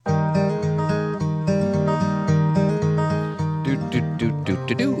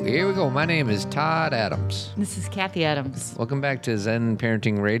Chicago. My name is Todd Adams. This is Kathy Adams. Welcome back to Zen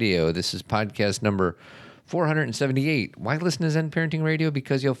Parenting Radio. This is podcast number 478. Why listen to Zen Parenting Radio?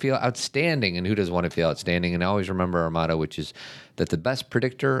 Because you'll feel outstanding, and who doesn't want to feel outstanding? And always remember our motto, which is that the best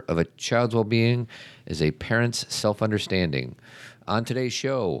predictor of a child's well-being is a parent's self-understanding. On today's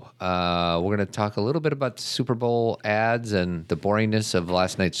show, we're going to talk a little bit about the Super Bowl ads and the boringness of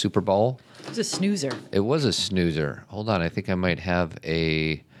last night's Super Bowl. It was a snoozer. It was a snoozer. Hold on, I think I might have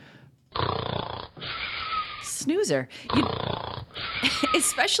a... Snoozer.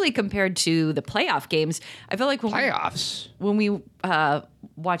 Especially compared to the playoff games. I feel like when we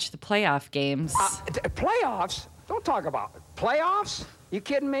watch the playoff games. Playoffs? Don't talk about it. Playoffs? You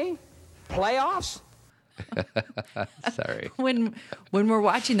kidding me? Playoffs? Sorry. When we're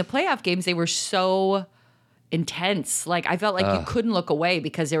watching the playoff games, they were so intense. Like, I felt like you couldn't look away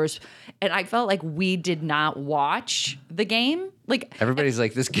because there was, and I felt like we did not watch the game. Like, everybody's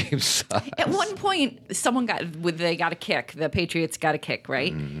like, this game sucks. At one point, they got a kick. The Patriots got a kick,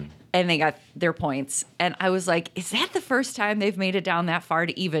 right? Mm-hmm. And they got their points. And I was like, is that the first time they've made it down that far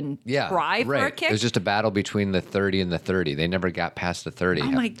to even try for a kick? It was just a battle between the 30 and the 30. They never got past the 30.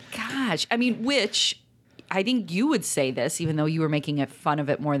 Oh, my gosh. I mean, which I think you would say this, even though you were making fun of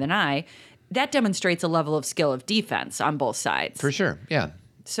it more than I. That demonstrates a level of skill of defense on both sides. For sure, yeah.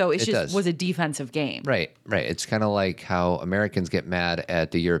 So it just was a defensive game. Right. It's kind of like how Americans get mad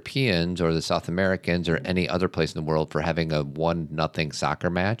at the Europeans or the South Americans or any other place in the world for having a 1-0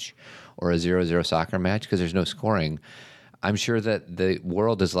 soccer match or a 0-0 soccer match because there's no scoring. I'm sure that the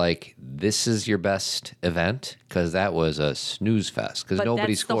world is like, this is your best event because that was a snooze fest because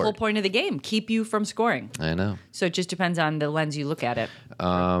nobody scored. But that's the whole point of the game, keep you from scoring. I know. So it just depends on the lens you look at it.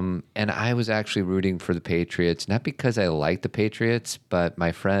 And I was actually rooting for the Patriots, not because I like the Patriots, but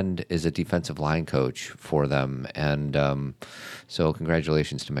my friend is a defensive line coach for them. And so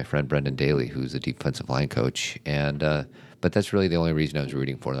congratulations to my friend Brendan Daly, who's a defensive line coach. And but that's really the only reason I was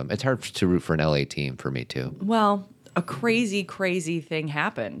rooting for them. It's hard to root for an LA team for me, too. Well, a crazy, crazy thing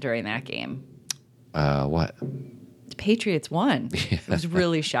happened during that game. What? The Patriots won. Yeah. It was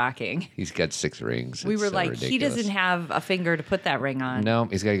really shocking. He's got 6 rings. We were like, ridiculous. He doesn't have a finger to put that ring on. No,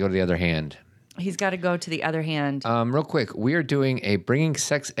 he's got to go to the other hand. He's got to go to the other hand. Real quick, we are doing a Bringing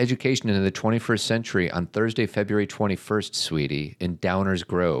Sex Education into the 21st Century on Thursday, February 21st, sweetie, in Downers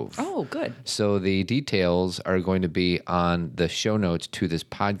Grove. Oh, good. So the details are going to be on the show notes to this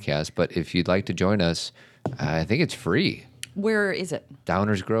podcast, but if you'd like to join us, I think it's free. Where is it?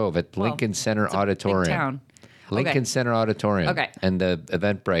 Downers Grove at Lincoln Center Auditorium. Big town. Lincoln Center Auditorium. Okay. And the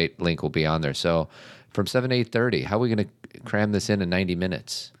Eventbrite link will be on there. So from 7 to 8:30, how are we going to cram this in 90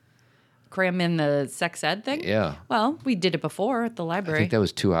 minutes? Cram in the sex ed thing? Yeah. Well, we did it before at the library. I think that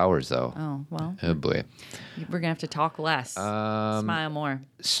was 2 hours, though. Oh, well. Oh, boy. We're going to have to talk less. Smile more.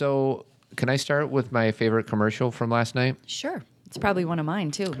 So can I start with my favorite commercial from last night? Sure. It's probably one of mine,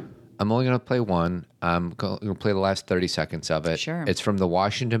 too. I'm only going to play one. I'm going to play the last 30 seconds of it. Sure. It's from the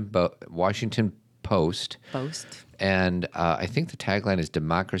Washington Post. And I think the tagline is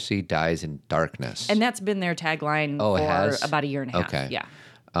 "Democracy dies in darkness." And that's been their tagline for about a year and a half. Okay. Yeah.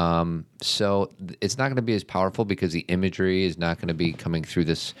 So it's not going to be as powerful because the imagery is not going to be coming through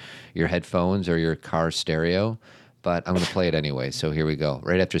your headphones or your car stereo. But I'm going to play it anyway. So here we go.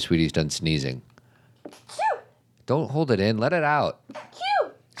 Right after Sweetie's done sneezing. Don't hold it in. Let it out.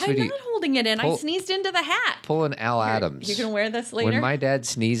 Sweetie, I'm not holding it in. I sneezed into the hat. Pull an Al Adams. You can wear this later? When my dad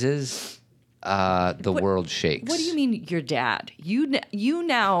sneezes, the world shakes. What do you mean your dad? You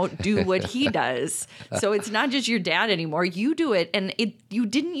now do what he does. So it's not just your dad anymore. You do it, and you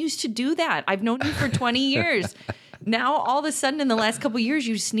didn't used to do that. I've known you for 20 years. Now, all of a sudden, in the last couple of years,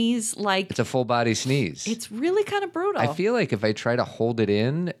 you sneeze like... It's a full-body sneeze. It's really kind of brutal. I feel like if I try to hold it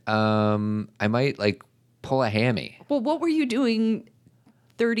in, I might, pull a hammy. Well, what were you doing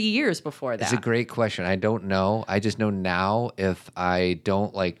 30 years before that? It's a great question. I don't know. I just know now if I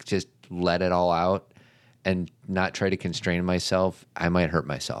don't, just let it all out and not try to constrain myself, I might hurt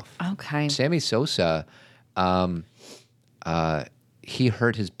myself. Okay. Sammy Sosa, he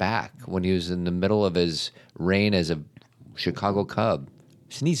hurt his back when he was in the middle of his reign as a Chicago Cub,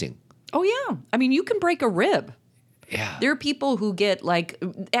 sneezing. Oh, yeah. I mean, you can break a rib. Yeah. There are people who get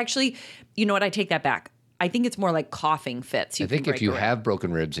actually, you know what? I take that back. I think it's more like coughing fits. I think if you have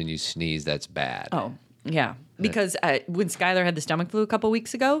broken ribs and you sneeze, that's bad. Oh, yeah. because when Skylar had the stomach flu a couple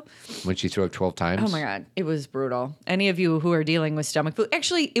weeks ago, When she threw up 12 times? oh my God, it was brutal. Any of you who are dealing with stomach flu,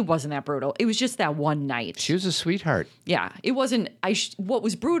 actually, it wasn't that brutal. It was just that one night. She was a sweetheart. Yeah, it wasn't. What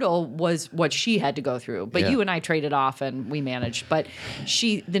was brutal was what she had to go through. But Yeah. you and I traded off, and we managed. But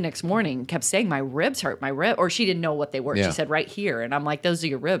she, the next morning, kept saying, "My ribs hurt. My rib," or she didn't know what they were. Yeah. She said, "Right here," and I'm like, "Those are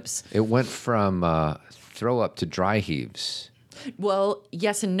your ribs." It went from throw up to dry heaves. Well,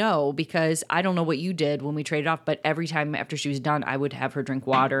 yes and no, because I don't know what you did when we traded off, but every time after she was done, I would have her drink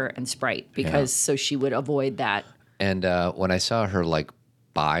water and Sprite because so she would avoid that. And when I saw her like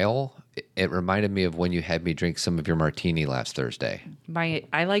bile, it reminded me of when you had me drink some of your martini last Thursday.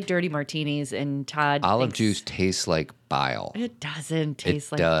 I like dirty martinis, and Todd Olive thinks juice tastes like bile. It doesn't taste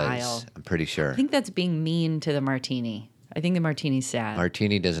It like does. bile. I'm pretty sure. I think that's being mean to the martini. I think the martini's sad.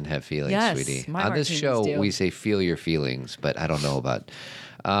 Martini doesn't have feelings, Yes, sweetie. my On this martinis show, do. we say feel your feelings, but I don't know about.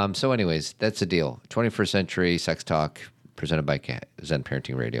 So, anyways, that's the deal. 21st Century Sex Talk, presented by Zen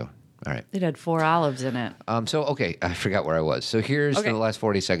Parenting Radio. All right. It had 4 olives in it. Okay, I forgot where I was. So here's Okay. the last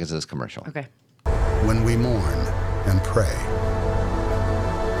 40 seconds of this commercial. Okay. When we mourn and pray.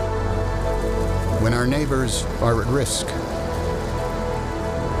 When our neighbors are at risk.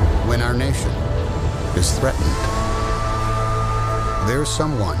 When our nation is threatened. There's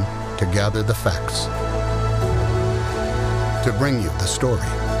someone to gather the facts. To bring you the story.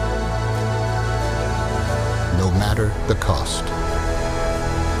 No matter the cost.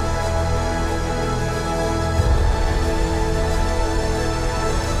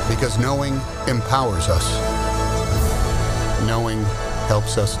 Because knowing empowers us. Knowing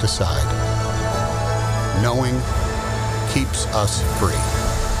helps us decide. Knowing keeps us free.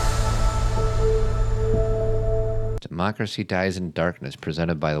 Democracy Dies in Darkness,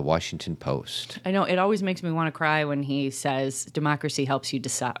 presented by the Washington Post. I know it always makes me want to cry when he says democracy helps you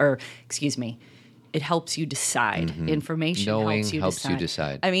decide, or excuse me, it helps you decide. Information Knowing helps you helps decide. you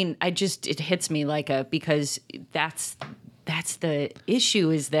decide. I mean, it hits me because that's the issue,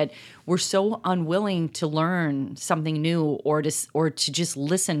 is that we're so unwilling to learn something new or to just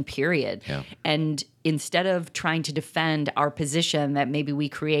listen, period. Yeah. And instead of trying to defend our position that maybe we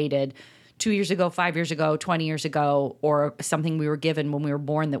created 2 years ago, 5 years ago, 20 years ago, or something we were given when we were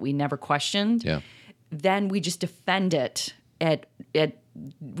born that we never questioned, Yeah. then we just defend it at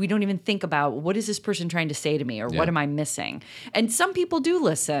we don't even think about what is this person trying to say to me, or what am I missing. And some people do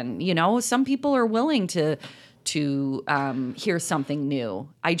listen, some people are willing to hear something new.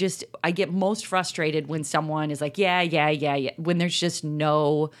 I get most frustrated when someone is like, yeah, when there's just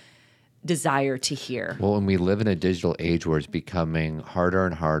no desire to hear. Well, and we live in a digital age where it's becoming harder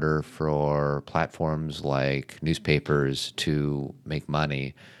and harder for platforms like newspapers to make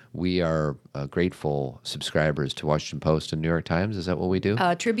money. We are grateful subscribers to Washington Post and New York Times. Is that what we do?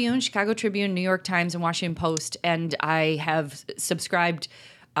 Tribune, Chicago Tribune, New York Times, and Washington Post. And I have subscribed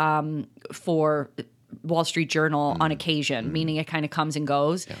for Wall Street Journal on occasion, meaning it kind of comes and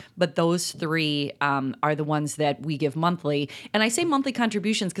goes. Yeah. But those 3 are the ones that we give monthly. And I say monthly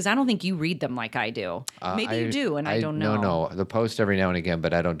contributions because I don't think you read them like I do. Maybe you do, and I don't know. No. The Post every now and again,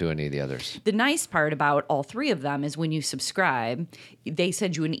 but I don't do any of the others. The nice part about all 3 of them is when you subscribe, they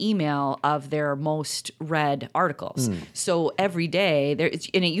send you an email of their most read articles. So every day,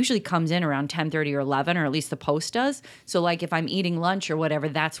 and it usually comes in around 10:30 or 11, or at least the Post does. So like if I'm eating lunch or whatever,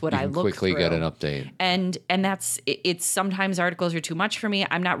 that's what I look quickly through. Get an update. And it's sometimes articles are too much for me.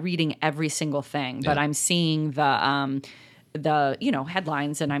 I'm not reading every single thing, but I'm seeing the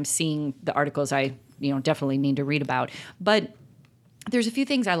headlines, and I'm seeing the articles I definitely need to read about. But there's a few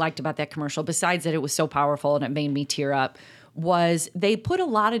things I liked about that commercial, besides that it was so powerful and it made me tear up. Was they put a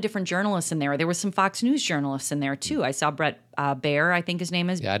lot of different journalists in there. There was some Fox News journalists in there too. I saw Brett Baer, I think his name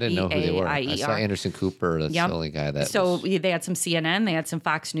is. Yeah, I didn't know who they were. I Baer. saw Anderson Cooper. That's the only guy that They had some CNN. They had some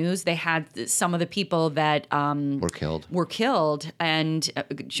Fox News. They had some of the people that were killed. And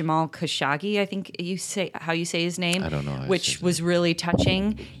Jamal Khashoggi, I think you say his name. I don't know. Which was really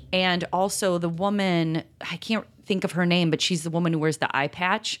touching. And also the woman, I can't think of her name, but she's the woman who wears the eye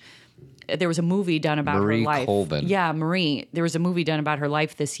patch. There was a movie done about Marie her life. Colvin. Yeah, Marie. There was a movie done about her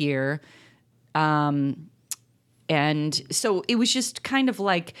life this year. And so it was just kind of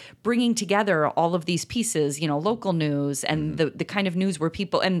like bringing together all of these pieces, local news and the kind of news where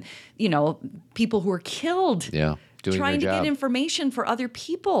people who are killed doing trying to their job. get information for other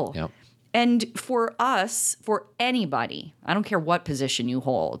people. Yep. And for us, for anybody, I don't care what position you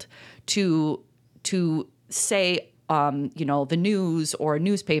hold, to say, the news or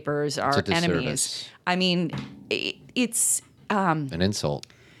newspapers are enemies. I mean, it's an insult.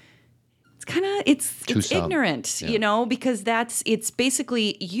 it's some. ignorant, Yeah. because it's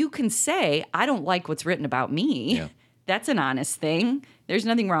basically, you can say, I don't like what's written about me. Yeah. That's an honest thing. There's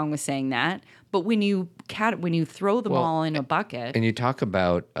nothing wrong with saying that. But when you throw them all in a bucket, And you talk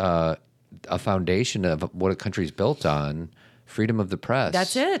about a foundation of what a country's built on, freedom of the press.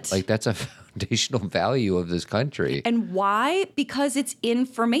 That's it. Like, that's a foundational value of this country. and why? Because it's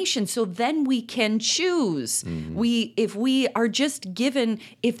information. So then we can choose. If we are just given,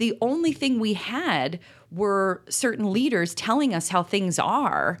 if the only thing we had were certain leaders telling us how things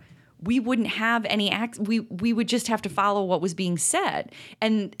are, we wouldn't have any we would just have to follow what was being said.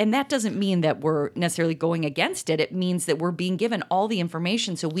 And that doesn't mean that we're necessarily going against it. It means that we're being given all the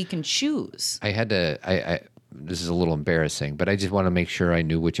information so we can choose. I had to. This is a little embarrassing, but I just want to make sure I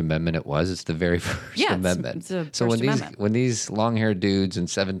knew which amendment it was. It's the very first amendment. It's the so First Amendment. when these long-haired dudes in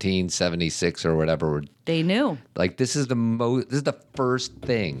 1776 or whatever were They knew. like, this is the first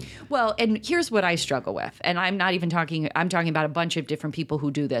thing. Well, and here's what I struggle with. And I'm talking about a bunch of different people who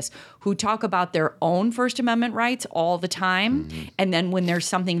do this, who talk about their own First Amendment rights all the time. And then when there's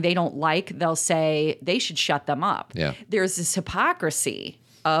something they don't like, they'll say they should shut them up. Yeah. There's this hypocrisy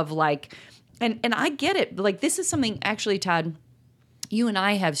of like, and I get it. Like, this is something, actually, Todd, you and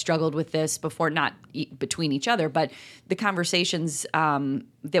I have struggled with this before, not between each other, but the conversations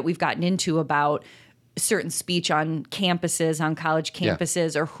that we've gotten into about certain speech on campuses, on college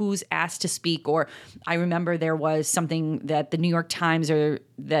campuses, or who's asked to speak. Or I remember there was something that the New York Times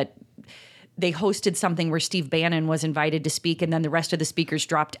that they hosted something where Steve Bannon was invited to speak, and then the rest of the speakers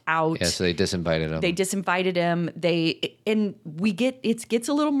dropped out. Yeah, so they disinvited him. They disinvited him. It gets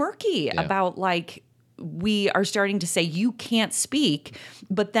a little murky about, like, we are starting to say you can't speak,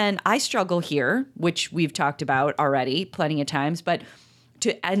 but then I struggle here, which we've talked about already plenty of times, but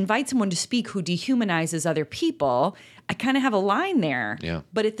to invite someone to speak who dehumanizes other people, I kind of have a line there. Yeah.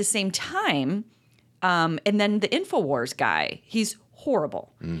 But at the same time, and then the InfoWars guy, he's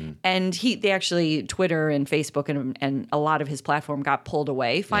horrible. And they actually, Twitter and Facebook and a lot of his platform got pulled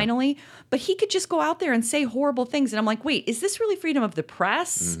away finally. But he could just go out there and say horrible things. And I'm like, wait, is this really freedom of the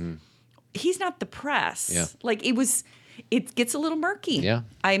press? He's not the press. Yeah. Like, it gets a little murky. Yeah.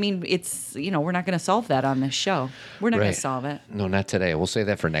 I mean, it's, we're not going to solve that on this show. We're not going Right. to solve it. No, not today. We'll save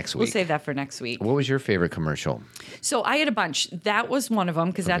that for next week. We'll save that for next week. What was your favorite commercial? So I had a bunch. That was one of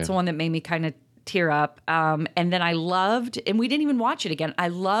them, because that's the one that made me kind of tear up. And then I loved, and we didn't even watch it again, I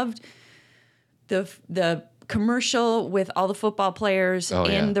loved the commercial with all the football players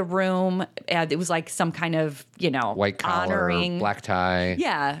in the room. It was like some kind of, White collar, honoring. black tie.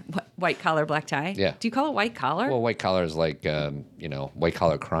 Yeah, white collar, black tie. Yeah. Do you call it white collar? Well, white collar is like, white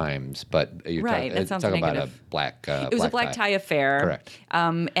collar crimes, but you're Right, that sounds talking about a negative. black it was a black tie affair. Correct.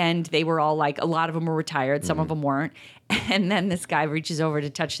 And they were all like, a lot of them were retired, some of them weren't. And then this guy reaches over to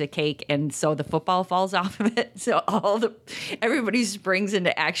touch the cake, and so the football falls off of it. So everybody springs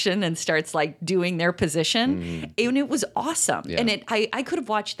into action and starts like doing their position. And it was awesome. Yeah. And I could have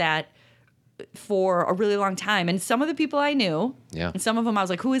watched that for a really long time. And some of the people I knew, and some of them I was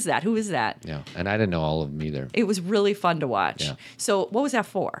like, who is that? Who is that? Yeah, and I didn't know all of them either. It was really fun to watch. Yeah. So what was that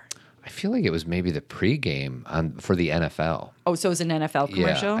for? I feel like it was maybe the pregame for the NFL. Oh, so it was an NFL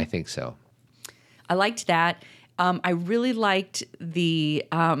commercial? Yeah, I think so. I liked that. I really liked the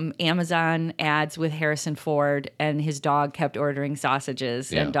Amazon ads with Harrison Ford, and his dog kept ordering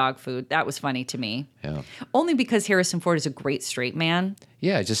sausages and dog food. That was funny to me. Yeah. Only because Harrison Ford is a great straight man.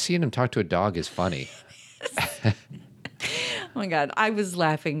 Yeah, just seeing him talk to a dog is funny. Oh my God. I was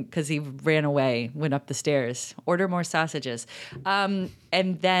laughing because he ran away, went up the stairs, order more sausages. And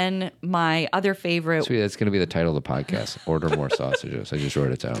then my other favorite. Sweet, that's going to be the title of the podcast. Order more sausages. I just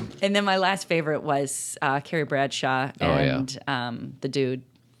wrote it down. And then my last favorite was Carrie Bradshaw and the dude.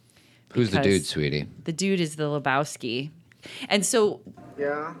 Who's the because dude, sweetie? The dude is the Lebowski. And so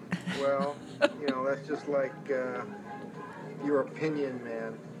Yeah, well, that's just like your opinion,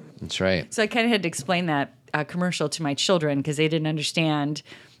 man. That's right. So I kind of had to explain that commercial to my children because they didn't understand.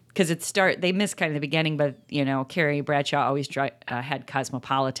 Because they missed kind of the beginning, but Carrie Bradshaw always had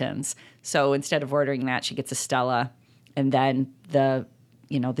Cosmopolitans. So instead of ordering that, she gets a Stella, and then the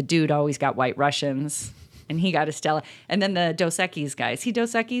dude always got White Russians, and he got a Stella, and then the Dos Equis guy. Is he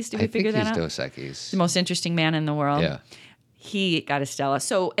Dos Equis? Did we figure that out? I think he's Dos Equis. The most interesting man in the world. Yeah. He got a Stella.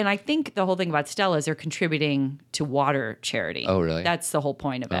 So, and I think the whole thing about Stella is they're contributing to water charity. Oh, really? That's the whole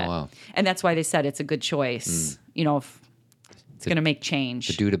point of it. Oh, wow. And that's why they said it's a good choice. If it's going to make change.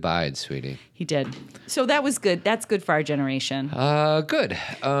 The dude abides, sweetie. He did. So that was good. That's good for our generation. Good.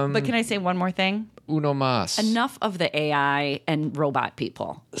 But can I say one more thing? Uno mas. Enough of the AI and robot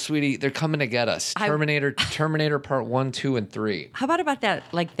people. Sweetie, they're coming to get us. Terminator Part 1, 2, and 3. How about that,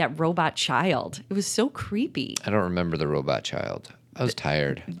 like that robot child? It was so creepy. I don't remember the robot child. I was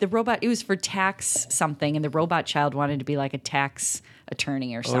tired. The robot, it was for tax something, and the robot child wanted to be like a tax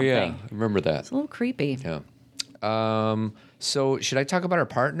attorney or something. Oh, yeah. I remember that. It's a little creepy. Yeah. So should I talk about our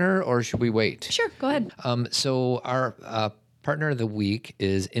partner or should we wait? Sure, go ahead. So our partner of the week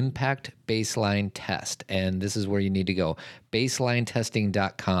is Impact Baseline Test, and this is where you need to go,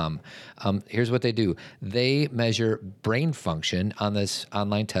 baselinetesting.com. Here's what they do. They measure brain function on this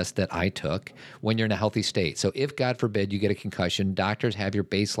online test that I took when you're in a healthy state. So if, God forbid, you get a concussion, doctors have your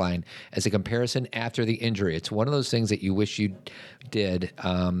baseline as a comparison after the injury. It's one of those things that you wish you did.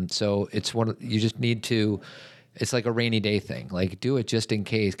 So it's you just need to... It's like a rainy day thing. Like, do it just in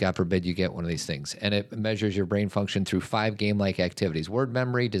case, God forbid, you get one of these things. And it measures your brain function through 5 game-like activities: word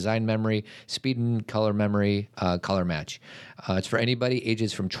memory, design memory, speed and color memory, color match. It's for anybody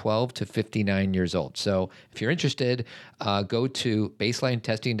ages from 12 to 59 years old. So if you're interested, go to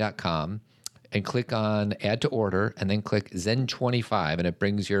baselinetesting.com and click on Add to Order, and then click Zen25, and it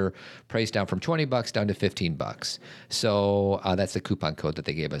brings your price down from $20 down to $15. So that's the coupon code that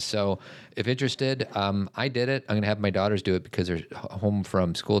they gave us. So if interested, I did it. I'm going to have my daughters do it because they're home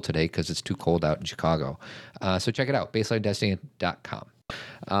from school today because it's too cold out in Chicago. So check it out,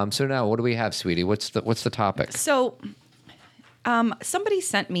 baselinetesting.com. So now, what do we have, sweetie? What's the topic? So somebody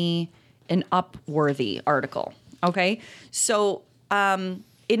sent me an Upworthy article, okay? So...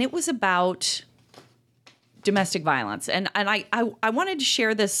 and it was about domestic violence, and I wanted to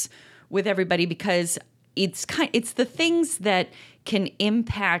share this with everybody because it's the things that can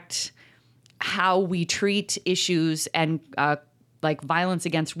impact how we treat issues and like violence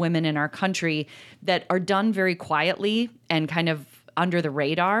against women in our country that are done very quietly and kind of under the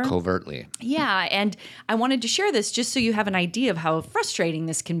radar. Covertly. Yeah, and I wanted to share this just so you have an idea of how frustrating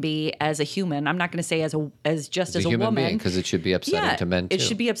this can be as a human. I'm not going to say as a human woman, being, because it should be upsetting to men too. It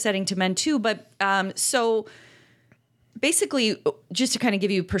should be upsetting to men too. But so basically, just to kind of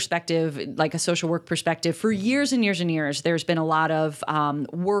give you perspective, like a social work perspective, for years and years and years, there's been a lot of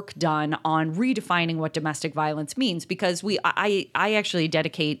work done on redefining what domestic violence means, because I actually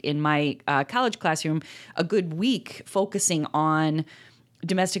dedicate in my college classroom a good week focusing on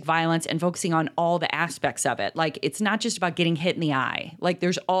domestic violence and focusing on all the aspects of it. Like, it's not just about getting hit in the eye. Like,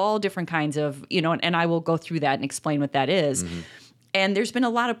 there's all different kinds of, and I will go through that and explain what that is. Mm-hmm. And there's been a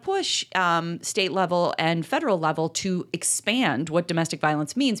lot of push, state level and federal level, to expand what domestic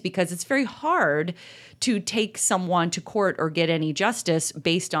violence means, because it's very hard to take someone to court or get any justice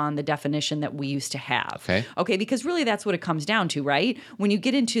based on the definition that we used to have. Okay, because really that's what it comes down to, right? When you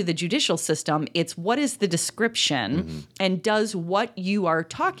get into the judicial system, it's what is the description, and does what you are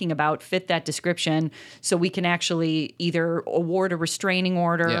talking about fit that description, so we can actually either award a restraining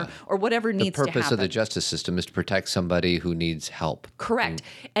order or whatever needs to happen. The purpose of the justice system is to protect somebody who needs help. Correct.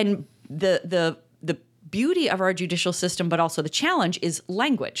 And the beauty of our judicial system, but also the challenge, is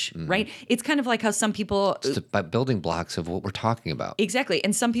language, right? It's kind of like how some people... It's the building blocks of what we're talking about. Exactly.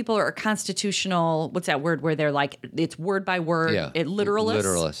 And some people are constitutional, what's that word, where they're like, it's word by word, literalists.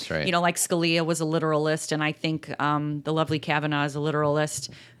 Literalists, right. Like Scalia was a literalist, and I think the lovely Kavanaugh is a literalist.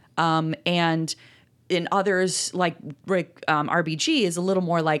 And in others, like Rick RBG, is a little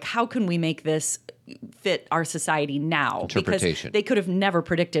more like, how can we make this fit our society now? Interpretation. Because they could have never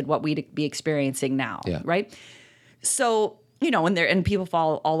predicted what we'd be experiencing now, right? So, and people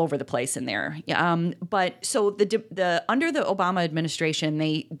fall all over the place in there. But so the under the Obama administration,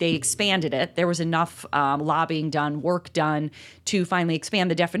 they expanded it. There was enough lobbying done, work done to finally expand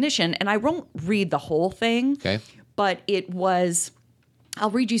the definition. And I won't read the whole thing, but it was... I'll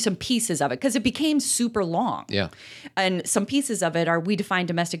read you some pieces of it because it became super long. Yeah. And some pieces of it are: we define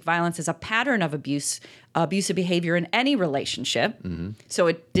domestic violence as a pattern of abusive behavior in any relationship. Mm-hmm. So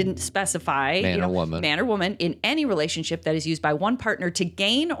it didn't specify man or woman in any relationship that is used by one partner to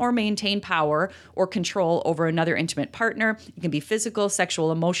gain or maintain power or control over another intimate partner. It can be physical,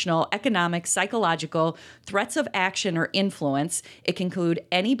 sexual, emotional, economic, psychological, threats of action or influence. It can include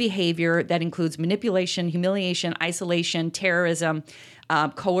any behavior that includes manipulation, humiliation, isolation, terrorism,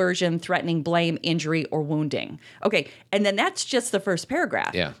 coercion, threatening, blame, injury, or wounding. Okay, and then that's just the first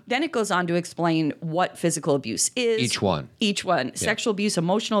paragraph. Yeah. Then it goes on to explain what physical abuse is. Each one. Yeah. Sexual abuse,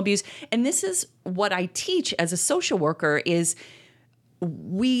 emotional abuse. And this is what I teach as a social worker is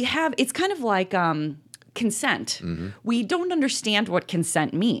it's kind of like consent. Mm-hmm. We don't understand what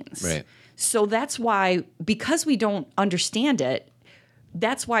consent means. Right. So that's why, because we don't understand it,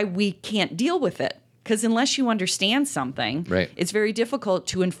 that's why we can't deal with it. Because unless you understand something, Right. it's very difficult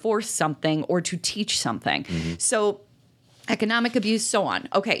to enforce something or to teach something. So economic abuse, so on.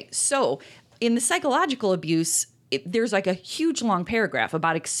 Okay, so in the psychological abuse, there's like a huge long paragraph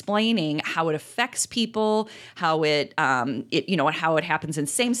about explaining how it affects people, how it how it happens in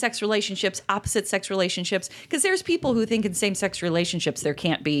same-sex relationships, opposite-sex relationships. Because there's people who think in same-sex relationships there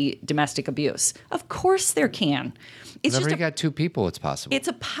can't be domestic abuse. Of course there can. It's Whenever just you got two people, it's possible. it's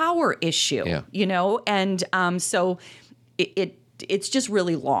a power issue, Yeah. and so it's just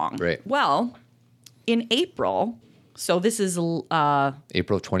really long. Right. Well, in April, so this is April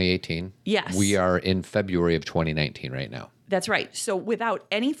of 2018. Yes. We are in February of 2019 right now. that's right. So without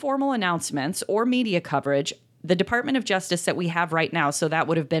any formal announcements or media coverage, the Department of Justice that we have right now, so that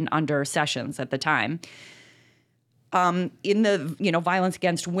would have been under Sessions at the time, in the Violence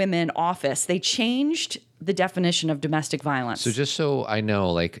Against Women office, they changed the definition of domestic violence. So just so I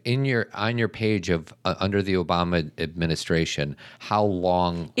know, like on your page of under the Obama administration, how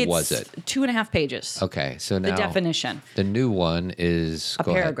long was it? 2.5 pages. Okay, so now The definition. The new one is A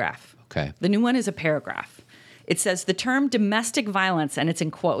go ahead. paragraph. Okay. The new one is a paragraph. It says the term domestic violence, and it's in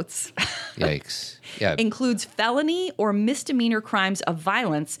quotes, Yikes. Yeah. includes felony or misdemeanor crimes of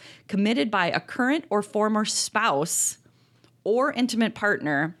violence committed by a current or former spouse or intimate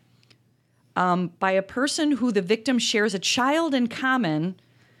partner, by a person who the victim shares a child in common,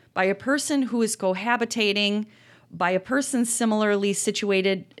 by a person who is cohabitating, by a person similarly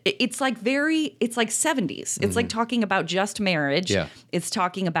situated. It's like 70s. It's like talking about just marriage. Yeah. It's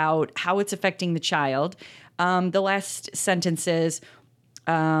talking about how it's affecting the child. The last sentence is,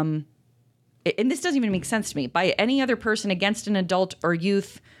 and this doesn't even make sense to me, by any other person against an adult or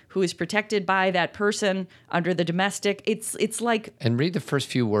youth who is protected by that person under the domestic. It's like And read the first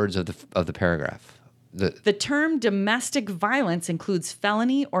few words of the paragraph. the term domestic violence includes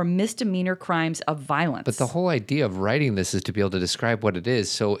felony or misdemeanor crimes of violence. But the whole idea of writing this is to be able to describe what it is.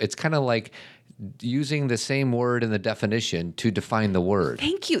 So it's kind of like using the same word in the definition to define the word.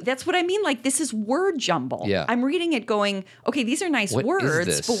 Thank you. That's what I mean. Like, this is word jumble. Yeah. I'm reading it going, okay, these are nice What is words,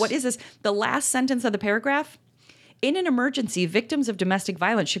 this? but what is this? The last sentence of the paragraph, in an emergency, victims of domestic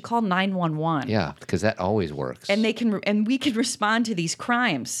violence should call 911. Yeah, because that always works. And we can respond to these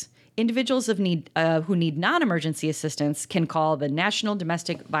crimes. Individuals who need non-emergency assistance can call the National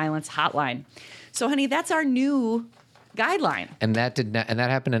Domestic Violence Hotline. So, honey, that's our new guideline. And that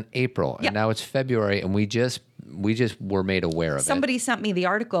happened in April, Yep. and now it's February, and we just were made aware of Somebody sent me the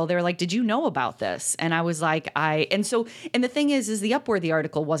article. They were like, "Did you know about this?" And I was like, and the thing is the Upward, the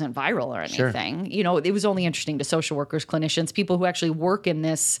article wasn't viral or Sure. anything. It was only interesting to social workers, clinicians, people who actually work in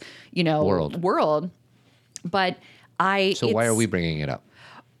this, world. But So why are we bringing it up?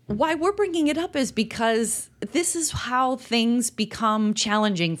 Why we're bringing it up is because this is how things become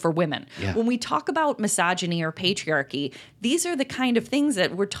challenging for women. Yeah. When we talk about misogyny or patriarchy, these are the kind of things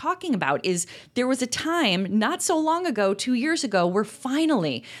that we're talking about. Is there was a time not so long ago, 2 years ago, where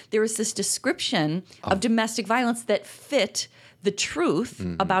finally there was this description of domestic violence that fit the truth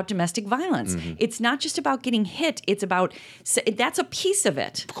about domestic violence. It's not just about getting hit. It's about, that's a piece of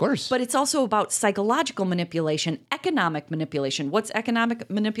it. Of course. But it's also about psychological manipulation, economic manipulation. What's economic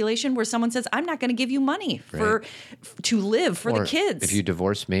manipulation? Where someone says, I'm not going to give you money to live for the Or kids. If you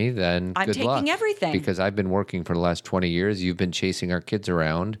divorce me, then I'm good taking luck. everything. Because I've been working for the last 20 years. You've been chasing our kids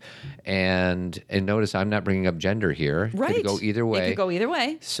around. And notice I'm not bringing up gender here. Right. It could go either way. It could go either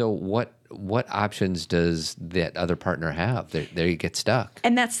way. So what options does that other partner have? There you get stuck.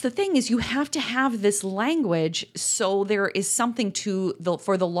 And that's the thing, is you have to have this language so there is something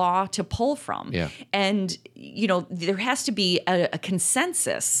for the law to pull from. Yeah. And there has to be a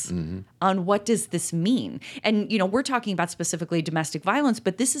consensus on what does this mean. And we're talking about specifically domestic violence,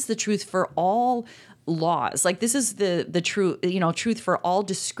 but this is the truth for all laws. Like, this is the truth for all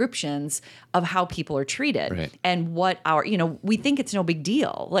descriptions of how people are treated. Right. And what we think it's no big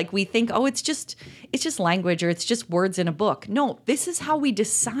deal. Like, we think, oh, it's just language, or it's just words in a book. No, this is how we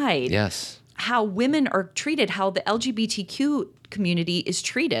decide Yes. how women are treated, how the LGBTQ community is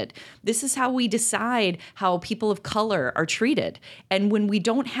treated. This is how we decide how people of color are treated. And when we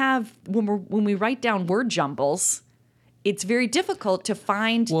when we write down word jumbles, it's very difficult to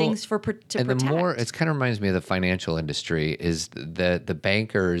find things to protect. And the more, it kind of reminds me of the financial industry, is that the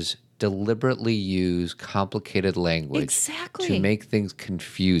bankers deliberately use complicated language Exactly. to make things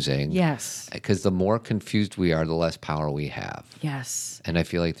confusing. Yes. Because the more confused we are, the less power we have. Yes. And I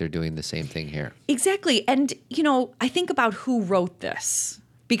feel like they're doing the same thing here. Exactly. And, I think about who wrote this.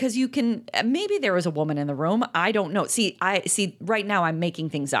 Because maybe there was a woman in the room. I don't know. Right now I'm making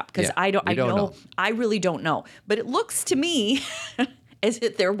things up because Yeah, I don't know. I really don't know. But it looks to me as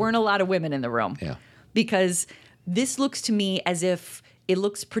if there weren't a lot of women in the room. Yeah. because this looks to me as if it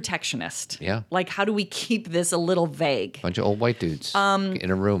looks protectionist. Yeah. Like, how do we keep this a little vague? Bunch of old white dudes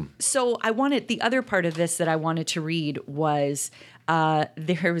in a room. So the other part of this that I wanted to read was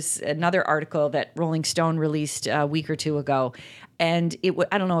there was another article that Rolling Stone released a week or two ago. And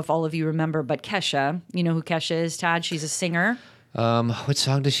I don't know if all of you remember, but Kesha, you know who Kesha is, Todd? She's a singer. What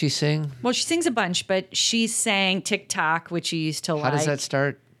song does she sing? Well, she sings a bunch, but she sang TikTok, which she used to like. How does that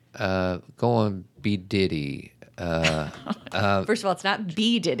start? Go on, B Diddy. First of all, it's not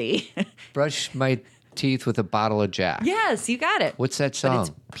B Diddy. Brush my teeth with a bottle of Jack. Yes, you got it. What's that But song?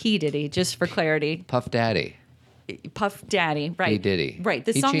 it's P Diddy, just for clarity. Puff Daddy. Puff Daddy, right? P Diddy. Right.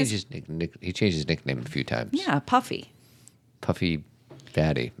 This he song changed is he changed his nickname a few times. yeah, Puffy. Puffy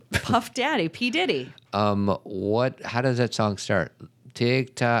Daddy. Puff Daddy, P Diddy. How does that song start?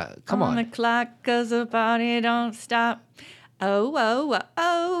 Tick tock. Come on. The clock goes the party don't stop. Oh, oh,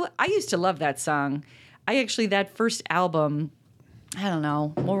 oh. I used to love that song. That first album, I don't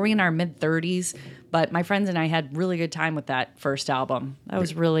know, well, we're in our mid-30s, but my friends and I had really good time with that first album. That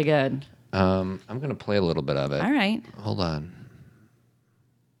was really good. I'm going to play a little bit of it. All right. Hold on.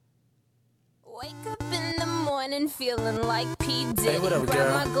 Wake up in the morning feeling like P. Diddy. Hey, what up, Grab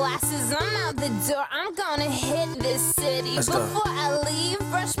girl? my glasses, I'm out the door. I'm gonna hit this city. Let's go. Before I leave,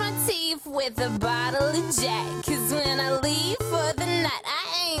 brush my teeth with a bottle of Jack. Cause when I leave for the night,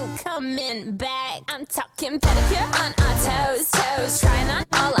 I ain't coming back. I'm talking pedicure on our toes. Trying on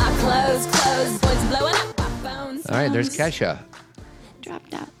all our clothes. Boys blowing up our phones. All right, there's Kesha.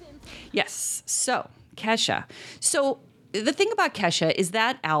 Dropped out. Yes. So, Kesha. So, the thing about Kesha is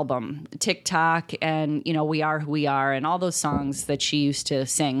that album, TikTok and, We Are Who We Are and all those songs that she used to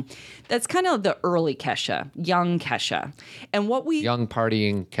sing, that's kind of the early Kesha, young Kesha. And what we... Young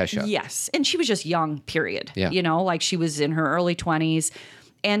partying Kesha. Yes. And she was just young, period. Yeah. Like she was in her early 20s.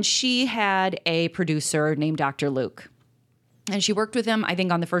 And she had a producer named Dr. Luke. And she worked with him, I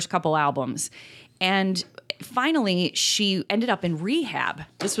think, on the first couple albums. And finally, she ended up in rehab.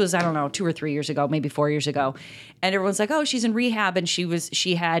 This was, 2 or 3 years ago, maybe 4 years ago. And everyone's like, oh, she's in rehab. And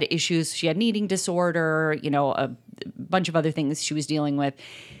she had issues. She had an eating disorder, a bunch of other things she was dealing with.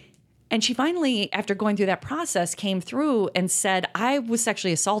 And she finally, after going through that process, came through and said, I was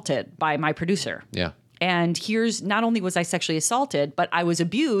sexually assaulted by my producer. Yeah. And here's, not only was I sexually assaulted, but I was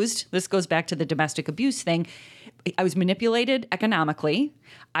abused. This goes back to the domestic abuse thing. I was manipulated economically.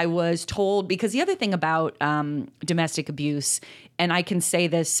 I was told, because the other thing about domestic abuse, and I can say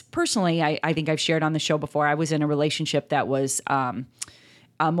this personally, I think I've shared on the show before, I was in a relationship that was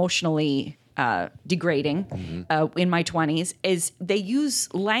emotionally degrading in my 20s, is they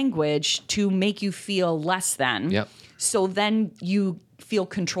use language to make you feel less than. Yep. So then you feel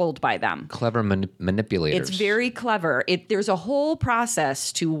controlled by them. Clever manipulators. It's very clever. There's a whole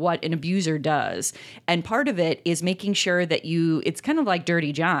process to what an abuser does. And part of it is making sure that it's kind of like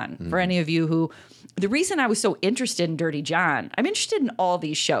Dirty John. For any of you who, the reason I was so interested in Dirty John, I'm interested in all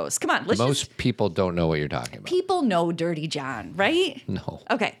these shows. Come on, Most people don't know what you're talking about. people know Dirty John, right? No.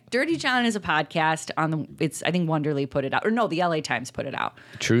 Okay. Dirty John is a podcast I think Wonderly put it out. Or no, the LA Times put it out.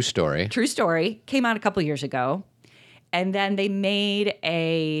 True story. True story. Came out a couple years ago. And then they made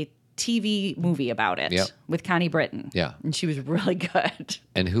a TV movie about it with Connie Britton. Yeah. And she was really good.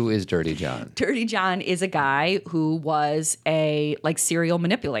 And who is Dirty John? Dirty John is a guy who was a serial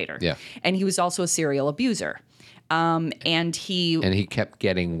manipulator. Yeah. And he was also a serial abuser. And he kept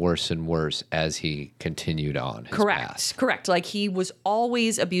getting worse and worse as he continued on his path. Correct. Like he was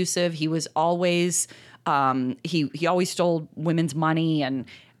always abusive. He was always he always stole women's money and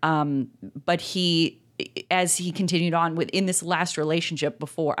but as he continued on in this last relationship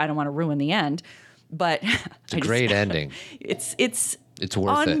before, I don't want to ruin the end, but it's a great ending. It's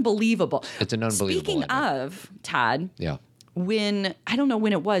worth unbelievable. It's an unbelievable Speaking ending. of, Todd, Yeah. when I don't know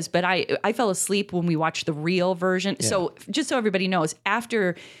when it was, but I fell asleep when we watched the real version. Yeah. So just so everybody knows,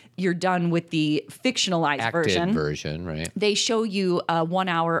 after you're done with the fictionalized Acted version, right? they show you a 1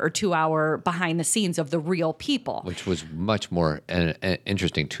 hour or 2 hour behind the scenes of the real people. Which was much more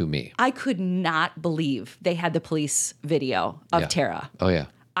interesting to me. I could not believe they had the police video of Tara. Oh, yeah.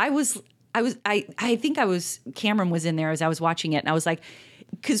 I think Cameron was in there as I was watching it, and I was like,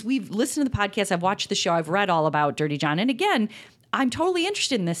 because we've listened to the podcast, I've watched the show, I've read all about Dirty John, and again, I'm totally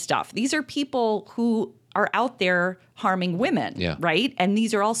interested in this stuff. These are people who are out there harming women, right? And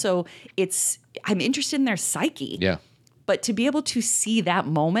these are also, I'm interested in their psyche. Yeah. But to be able to see that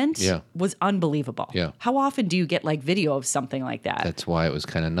moment was unbelievable. Yeah. How often do you get video of something like that? That's why it was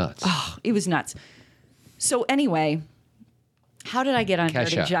kind of nuts. Oh, it was nuts. So anyway, how did I get on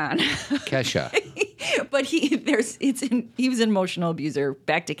Dirty John? Kesha. But he was an emotional abuser.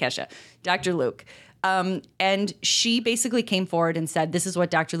 Back to Kesha. Dr. Luke. And she basically came forward and said, this is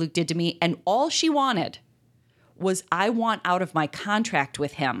what Dr. Luke did to me. And all she wanted was, I want out of my contract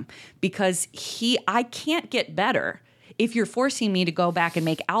with him because I can't get better if you're forcing me to go back and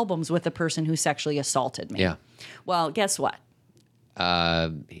make albums with the person who sexually assaulted me. Yeah. Well, guess what?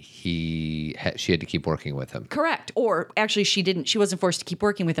 She had to keep working with him. Correct. Or actually, she wasn't forced to keep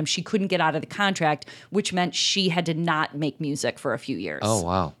working with him. She couldn't get out of the contract, which meant she had to not make music for a few years. Oh,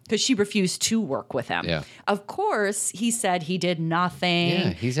 wow. Because she refused to work with him. Yeah. Of course, he said he did nothing.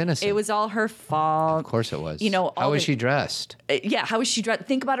 Yeah, he's innocent. It was all her fault. Of course it was. You know, how was she dressed? Yeah, how is she dressed?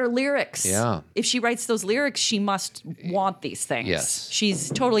 Think about her lyrics. Yeah. If she writes those lyrics, she must want these things. Yes. She's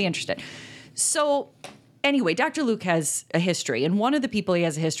totally interested. So anyway, Dr. Luke has a history, and one of the people he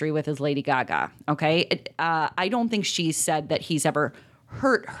has a history with is Lady Gaga, okay? I don't think she said that he's ever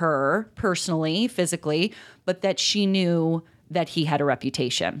hurt her personally, physically, but that she knew that he had a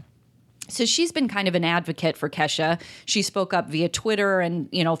reputation. So she's been kind of an advocate for Kesha. She spoke up via Twitter and,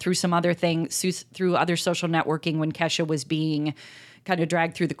 through some other things, through other social networking when Kesha was being kind of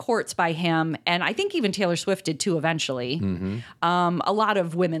dragged through the courts by him. And I think even Taylor Swift did too eventually. Mm-hmm. A lot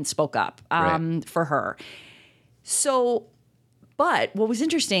of women spoke up for her. So, but what was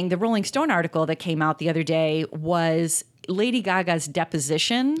interesting, the Rolling Stone article that came out the other day was Lady Gaga's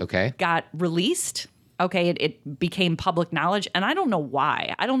deposition got released. Okay, it became public knowledge. And I don't know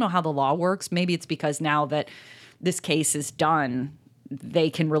why. I don't know how the law works. Maybe it's because now that this case is done,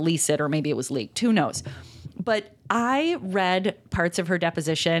 they can release it, or maybe it was leaked. Who knows? But I read parts of her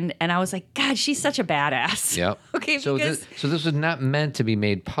deposition, and I was like, God, she's such a badass. Yep. Okay, so this was not meant to be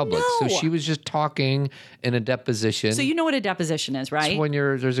made public. No. So she was just talking in a deposition. So you know what a deposition is, right? It's when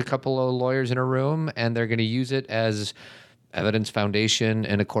there's a couple of lawyers in a room, and they're going to use it as evidence foundation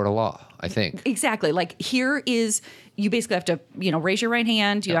in a court of law, I think. Exactly. Like here is, you basically have to, raise your right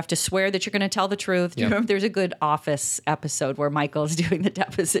hand. You have to swear that you're going to tell the truth. Do you remember there's a good Office episode where Michael is doing the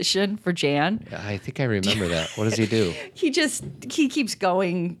deposition for Jan? I think I remember that. What does he do? He keeps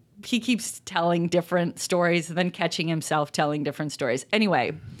going. He keeps telling different stories and then catching himself telling different stories.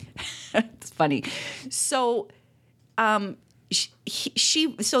 Anyway, it's funny. So,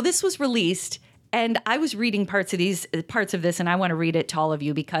 so this was released. And I was reading parts of this, and I want to read it to all of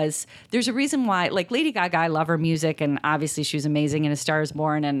you because there's a reason why, like Lady Gaga, I love her music, and obviously she was amazing in A Star Is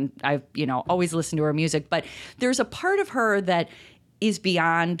Born, and I've, always listened to her music. But there's a part of her that is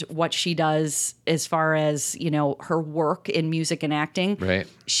beyond what she does as far as, her work in music and acting. Right.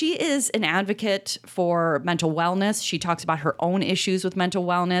 She is an advocate for mental wellness. She talks about her own issues with mental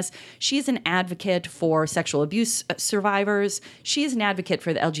wellness. She is an advocate for sexual abuse survivors. She is an advocate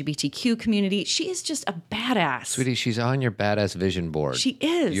for the LGBTQ community. She is just a badass. Sweetie, she's on your badass vision board. She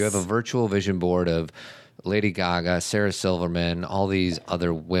is. You have a virtual vision board of Lady Gaga, Sarah Silverman, all these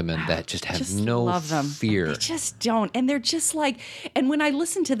other women that just have no love them. fear. They just don't. And they're just like, and when I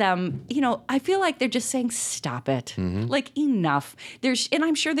listen to them, I feel like they're just saying, stop it. Mm-hmm. Like, enough. And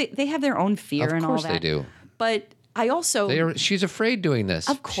I'm sure they have their own fear and all that. Of course they do. But I also... she's afraid doing this.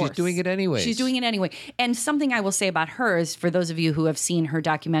 Of course. She's doing it anyway. She's doing it anyway. And something I will say about her is, for those of you who have seen her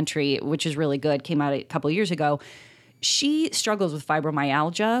documentary, which is really good, came out a couple of years ago, she struggles with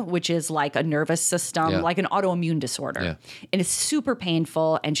fibromyalgia, which is like a nervous system, like an autoimmune disorder. Yeah. And it's super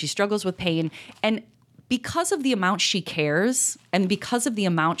painful, and she struggles with pain. And because of the amount she cares and because of the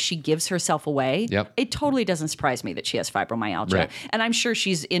amount she gives herself away, it totally doesn't surprise me that she has fibromyalgia. Right. And I'm sure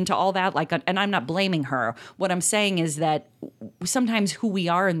she's into all that. And I'm not blaming her. What I'm saying is that sometimes who we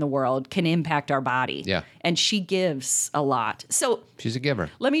are in the world can impact our body. Yeah. And she gives a lot. So she's a giver.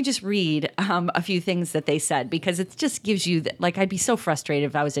 Let me just read a few things that they said, because it just gives you, I'd be so frustrated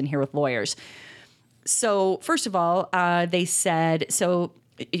if I was in here with lawyers. So first of all, they said,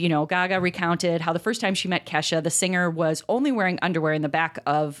 Gaga recounted how the first time she met Kesha, the singer was only wearing underwear in the back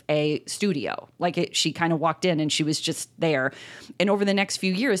of a studio. She kind of walked in and she was just there. And over the next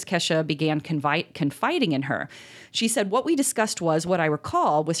few years, Kesha began confiding in her. She said, what we discussed was, what I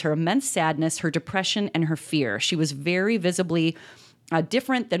recall was her immense sadness, her depression, and her fear. She was very visibly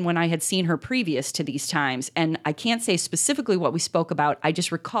different than when I had seen her previous to these times. And I can't say specifically what we spoke about. I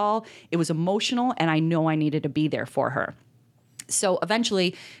just recall it was emotional, and I know I needed to be there for her. So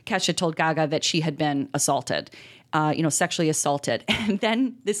eventually, Kesha told Gaga that she had been assaulted, sexually assaulted. And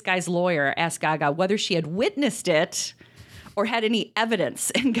then this guy's lawyer asked Gaga whether she had witnessed it or had any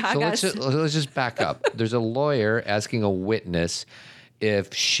evidence. And Gaga... So let's just back up. There's a lawyer asking a witness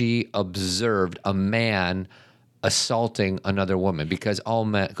if she observed a man assaulting another woman, because all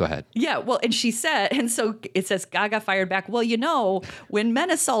men... Go ahead. Yeah, well, and she said, and so it says Gaga fired back, well, when men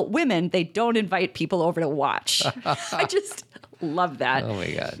assault women, they don't invite people over to watch. I just Love that. Oh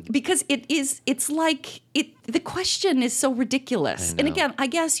my God. Because the question is so ridiculous. And again, I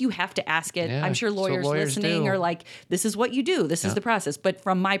guess you have to ask it. Yeah, I'm sure so lawyers lawyers listening do. are like, this is what you do. This is the process. But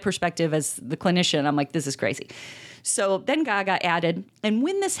from my perspective as the clinician, I'm like, this is crazy. So then Gaga added, and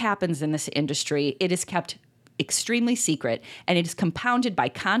when this happens in this industry, it is kept extremely secret, and it is compounded by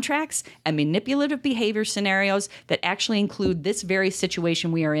contracts and manipulative behavior scenarios that actually include this very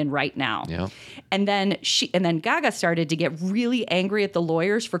situation we are in right now. Yeah. And then Gaga started to get really angry at the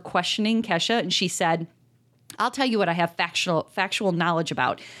lawyers for questioning Kesha, and she said, I'll tell you what I have factual knowledge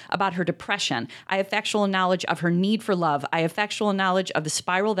about her depression. I have factual knowledge of her need for love. I have factual knowledge of the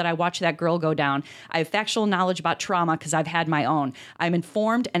spiral that I watched that girl go down. I have factual knowledge about trauma because I've had my own. I'm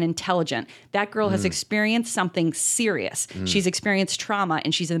informed and intelligent. That girl has experienced something serious. She's experienced trauma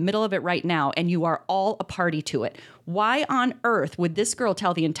and she's in the middle of it right now, and you are all a party to it. Why on earth would this girl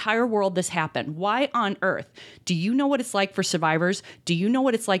tell the entire world this happened? Why on earth? Do you know what it's like for survivors? Do you know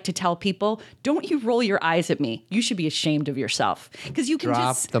what it's like to tell people? Don't you roll your eyes at me. You should be ashamed of yourself. Because you can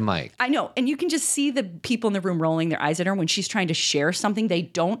Drop the mic. I know. And you can just see the people in the room rolling their eyes at her when she's trying to share something they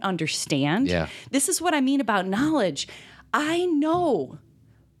don't understand. Yeah. This is what I mean about knowledge. I know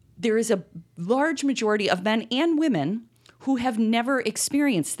there is a large majority of men and women who have never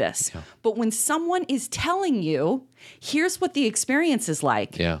experienced this. Yeah. But when someone is telling you, here's what the experience is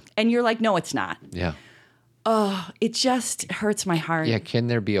like, and you're like, no, it's not. Yeah. Oh, it just hurts my heart. Yeah, can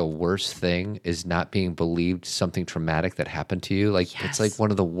there be a worse thing is not being believed something traumatic that happened to you? Like, it's like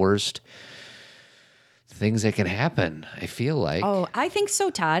one of the worst things that can happen, I feel like. Oh, I think so,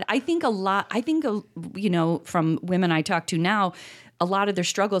 Todd. I think from women I talk to now, a lot of their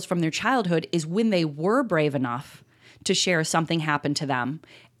struggles from their childhood is when they were brave enough to share something happened to them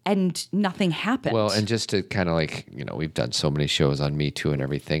and nothing happened. Well, and just to kind of we've done so many shows on Me Too and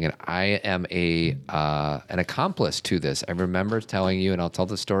everything, and I am an accomplice to this. I remember telling you, and I'll tell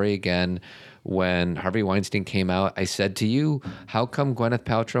the story again, when Harvey Weinstein came out, I said to you, how come Gwyneth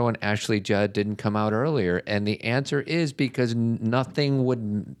Paltrow and Ashley Judd didn't come out earlier? And the answer is because nothing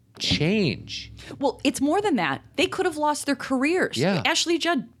would change. Well, it's more than that. They could have lost their careers. Yeah. Ashley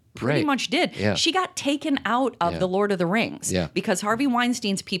Judd pretty much did. Yeah. She got taken out of the Lord of the Rings because Harvey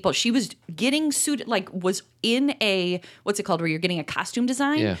Weinstein's people, she was getting suited, was in a, what's it called, where you're getting a costume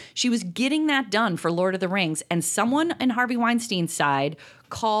design? Yeah. She was getting that done for Lord of the Rings, and someone in Harvey Weinstein's side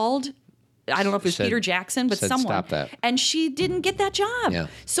called, I don't know if it was Peter Jackson, but someone. Stop that. And she didn't get that job. Yeah.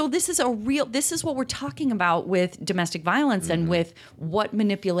 So this is what we're talking about with domestic violence and with what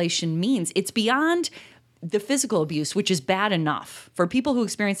manipulation means. It's beyond the physical abuse, which is bad enough. For people who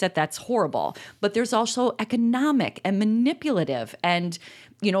experience that, that's horrible. But there's also economic and manipulative and,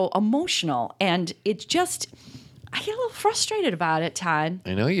 emotional. And it's just, I get a little frustrated about it, Todd.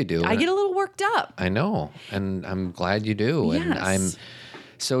 I know you do. I get a little worked up. I know. And I'm glad you do. Yes.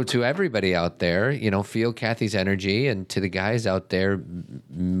 So to everybody out there, feel Kathy's energy, and to the guys out there,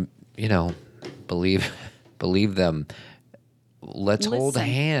 believe them. Let's hold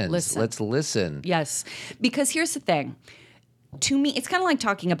hands. Let's listen. Yes. Because here's the thing. To me, it's kind of like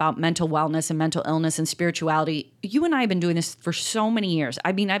talking about mental wellness and mental illness and spirituality. You and I have been doing this for so many years.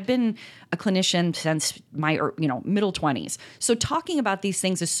 I mean, I've been a clinician since my middle 20s. So talking about these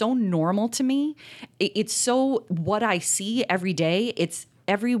things is so normal to me. It's so what I see every day. It's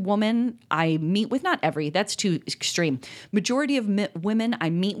every woman I meet with, not every, that's too extreme. Majority of women I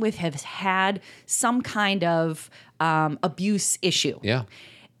meet with have had some kind of abuse issue. Yeah.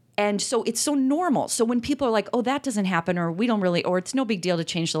 And so it's so normal. So when people are like, oh, that doesn't happen, or we don't really, or it's no big deal to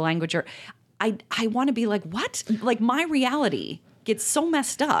change the language, or I want to be like, what? Like my reality gets so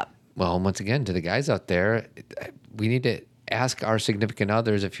messed up. Well, once again, to the guys out there, we need to ask our significant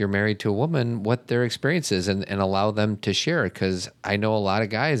others, if you're married to a woman, what their experience is, and allow them to share. Because I know a lot of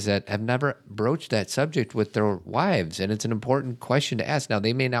guys that have never broached that subject with their wives, and it's an important question to ask. Now,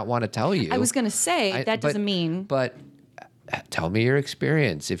 they may not want to tell you. I was going to say, doesn't mean. But tell me your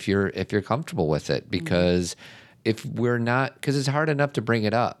experience if you're comfortable with it, because if we're not, because it's hard enough to bring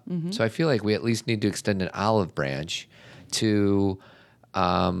it up. Mm-hmm. So I feel like we at least need to extend an olive branch to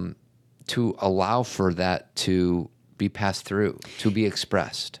allow for that to be passed through, to be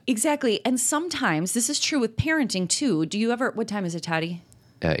expressed. Exactly. And sometimes this is true with parenting too. Do you ever, what time is it, Toddy?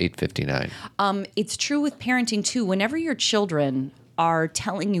 8:59. It's true with parenting too. Whenever your children are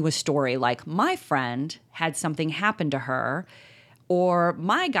telling you a story like, my friend had something happen to her, or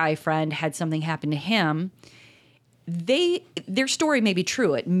my guy friend had something happen to him, their story may be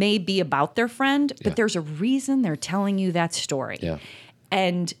true. It may be about their friend, but there's a reason they're telling you that story. Yeah.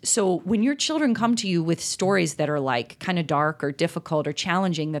 And so when your children come to you with stories that are like kind of dark or difficult or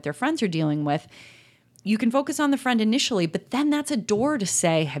challenging that their friends are dealing with, you can focus on the friend initially, but then that's a door to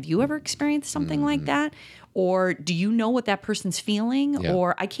say, have you ever experienced something like that? Or do you know what that person's feeling? Yeah.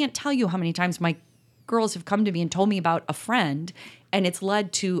 Or I can't tell you how many times my girls have come to me and told me about a friend, and it's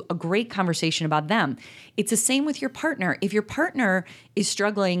led to a great conversation about them. It's the same with your partner. If your partner is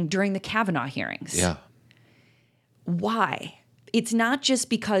struggling during the Kavanaugh hearings, Yeah. why? It's not just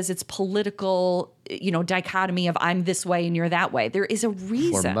because it's political, dichotomy of I'm this way and you're that way. There is a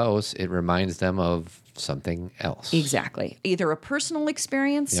reason. For most, it reminds them of something else. Exactly. Either a personal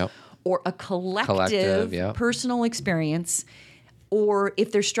experience Yep. or a collective Collective, yep. personal experience. Or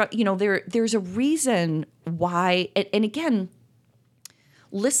if they're there's a reason why. And again,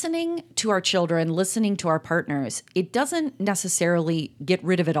 listening to our children, listening to our partners, it doesn't necessarily get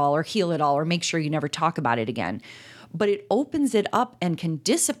rid of it all or heal it all or make sure you never talk about it again. But it opens it up and can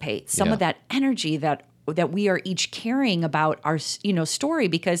dissipate some Yeah. of that energy that we are each carrying about our story,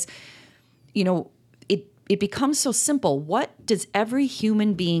 because it becomes so simple. What does every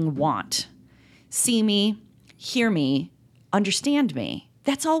human being want? See me, hear me, understand me.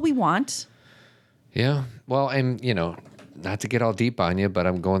 That's all we want. Yeah. Well, and, not to get all deep on you, but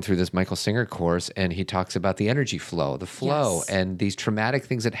I'm going through this Michael Singer course, and he talks about the energy flow, the flow. Yes. And these traumatic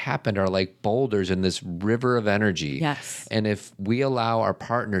things that happened are like boulders in this river of energy. Yes. And if we allow our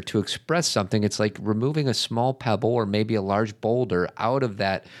partner to express something, it's like removing a small pebble or maybe a large boulder out of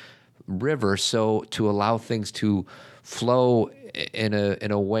that river, so to allow things to flow in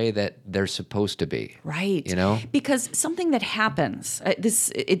a way that they're supposed to be. Right. Because something that happens,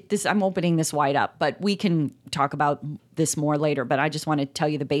 I'm opening this wide up, but we can talk about this more later, but I just want to tell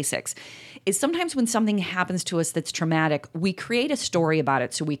you the basics, is sometimes when something happens to us that's traumatic, we create a story about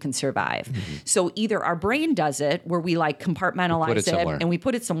it so we can survive. Mm-hmm. So either our brain does it where we like compartmentalize it and we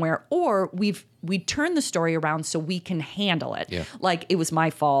put it somewhere, or we turn the story around so we can handle it. Yeah. Like it was my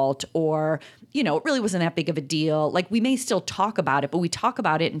fault, or it really wasn't that big of a deal. Like we may still talk about it, but we talk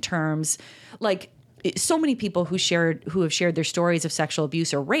about it in terms like so many people who have shared their stories of sexual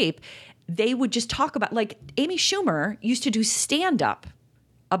abuse or rape, they would just talk about, like Amy Schumer used to do stand-up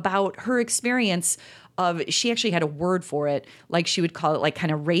about her experience of, she actually had a word for it, like she would call it like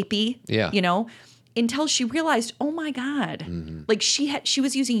kind of rapey, until she realized, oh my God, like she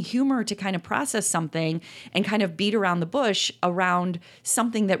was using humor to kind of process something and kind of beat around the bush around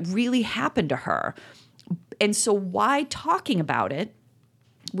something that really happened to her. And so why talking about it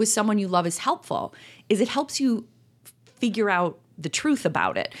with someone you love is helpful is it helps you figure out the truth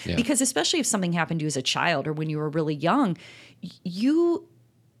about it. Yeah. Because especially if something happened to you as a child or when you were really young, you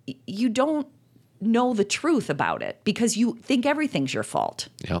don't know the truth about it because you think everything's your fault.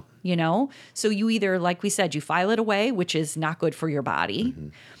 Yep. So you either, like we said, you file it away, which is not good for your body,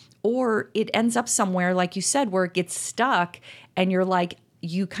 or it ends up somewhere, like you said, where it gets stuck and you're like,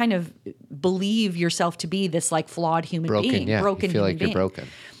 you kind of believe yourself to be this like flawed human being. Yeah. Broken you feel human like being. You're broken.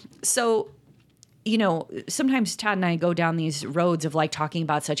 So, sometimes Todd and I go down these roads of like talking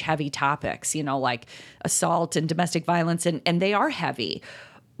about such heavy topics, like assault and domestic violence, and they are heavy.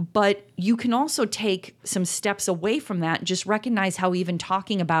 But you can also take some steps away from that and just recognize how even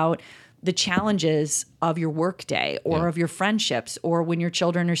talking about the challenges of your workday or of your friendships or when your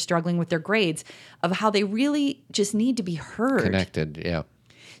children are struggling with their grades, of how they really just need to be heard. Connected, yeah.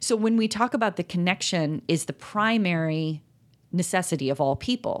 So when we talk about the connection is the primary necessity of all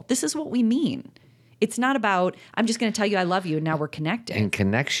people, this is what we mean. It's not about, I'm just going to tell you I love you and now we're connected. And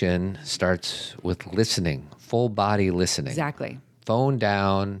connection starts with listening, full body listening. Exactly. Phone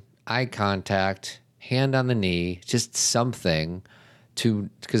down, eye contact, hand on the knee, just something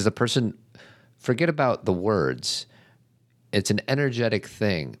because the person, forget about the words. It's an energetic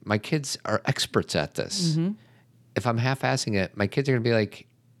thing. My kids are experts at this. Mm-hmm. If I'm half-assing it, my kids are going to be like,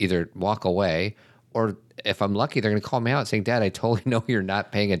 either walk away, or if I'm lucky, they're going to call me out saying, Dad, I totally know you're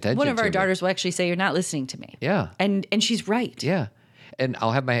not paying attention to me. One of our daughters will actually say, you're not listening to me. Yeah. And she's right. Yeah. And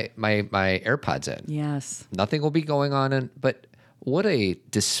I'll have my AirPods in. Yes. Nothing will be going on. But what a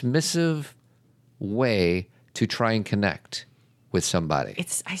dismissive way to try and connect with somebody.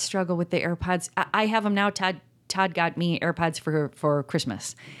 I struggle with the AirPods. I have them now. Todd got me AirPods for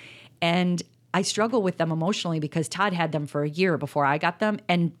Christmas. And I struggle with them emotionally because Todd had them for a year before I got them.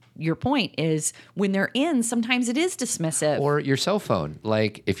 And your point is when they're in, sometimes it is dismissive. Or your cell phone.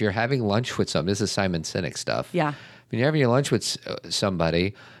 Like if you're having lunch with somebody, this is Simon Sinek stuff. Yeah. When you're having your lunch with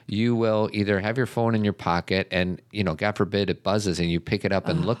somebody, you will either have your phone in your pocket and, God forbid it buzzes and you pick it up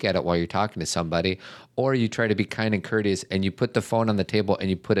and look at it while you're talking to somebody, or you try to be kind and courteous and you put the phone on the table and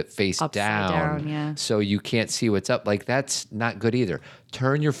you put it face down yeah. so you can't see what's up. Like that's not good either.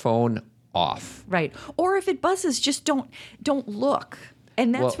 Turn your phone off. Right. Or if it buzzes, just don't look.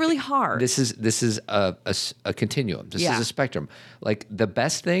 And that's really hard. This is a continuum. This Yeah. is a spectrum. Like the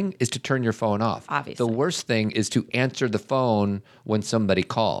best thing is to turn your phone off. Obviously. The worst thing is to answer the phone when somebody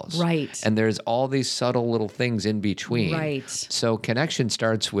calls. Right. And there's all these subtle little things in between. Right. So connection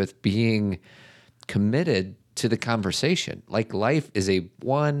starts with being committed to the conversation. Like life is a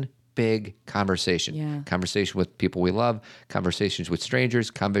one big conversation. Yeah. Conversation with people we love, conversations with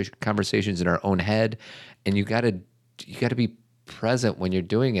strangers, conversations in our own head, and you got to be present when you're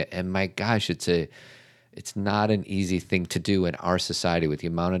doing it. And my gosh, it's not an easy thing to do in our society with the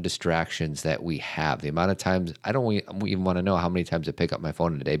amount of distractions that we have. The amount of times I don't even want to know how many times I pick up my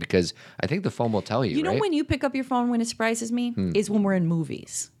phone in a day, because I think the phone will tell you. You know right? when you pick up your phone when it surprises me is when we're in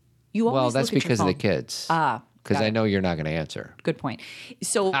movies. You always Well, that's look at your because of the phone. kids. Because got I it. know you're not going to answer. Good point.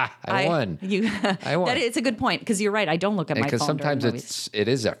 So I won. I won. It's a good point because you're right. I don't look at my phone. Because sometimes during movies. it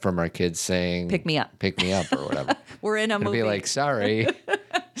is from our kids saying, Pick me up. or whatever. We're in a And movie. be like, sorry,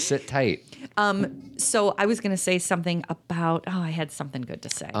 sit tight. So I was going to say something about. Oh, I had something good to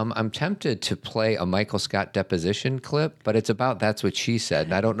say. I'm tempted to play a Michael Scott deposition clip, but it's about That's What She Said.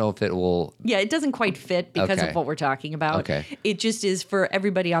 And I don't know if it will. Yeah, it doesn't quite fit because Okay. of what we're talking about. Okay. It just is for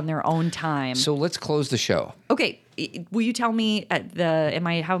everybody on their own time. So let's close the show. Okay, will you tell me how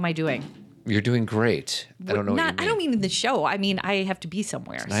am I doing? You're doing great. I don't know what you mean. I don't mean in the show. I mean I have to be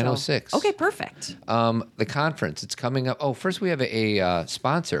somewhere. It's 9:06. So. Okay, perfect. The conference, it's coming up. Oh, first we have a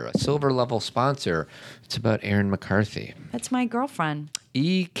sponsor, a silver level sponsor. It's about Erin McCarthy. That's my girlfriend.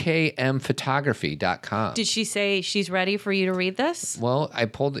 EKMphotography.com. Did she say she's ready for you to read this? Well, I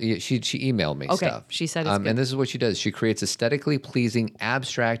pulled. She emailed me Okay, stuff. she said it's good. and this is what she does. She creates aesthetically pleasing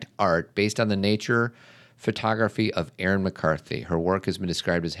abstract art based on the nature photography of Erin McCarthy. Her work has been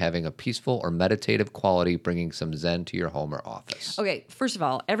described as having a peaceful or meditative quality, bringing some zen to your home or office. Okay, first of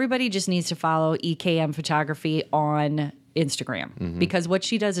all, everybody just needs to follow EKM Photography on Instagram because what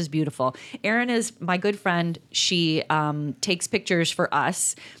she does is beautiful. Erin is my good friend. She takes pictures for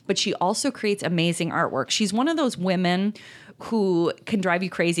us, but she also creates amazing artwork. She's one of those women who can drive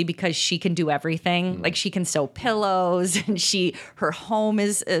you crazy because she can do everything. Like she can sew pillows, and her home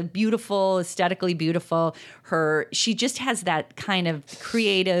is beautiful, aesthetically beautiful. She just has that kind of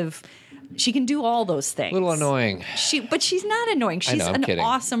creative. She can do all those things. A little annoying. But she's not annoying. She's know, I'm an kidding.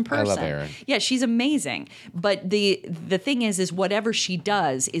 awesome person. I love Erin. Yeah, she's amazing. But the thing is whatever she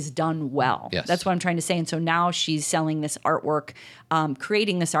does is done well. Yes. That's what I'm trying to say. And so now she's selling this artwork,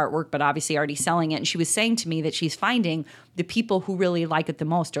 creating this artwork, but obviously already selling it. And she was saying to me that she's finding the people who really like it the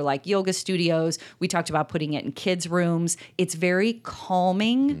most are like yoga studios. We talked about putting it in kids' rooms. It's very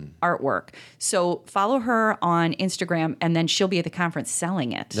calming artwork. So follow her on Instagram, and then she'll be at the conference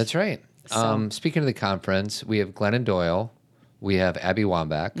selling it. That's right. Speaking of the conference, we have Glennon Doyle, we have Abby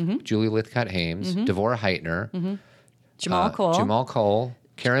Wambach, Julie Lithcott-Hames, Devorah Heitner, Jamal Cole,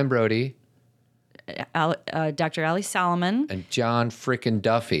 Karen Brody, Dr. Ali Solomon. and John frickin'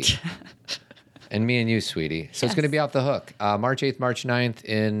 Duffy. And me and you, sweetie. So it's going to be off the hook. March 8th, March 9th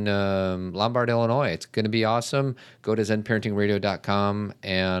in Lombard, Illinois. It's going to be awesome. Go to zenparentingradio.com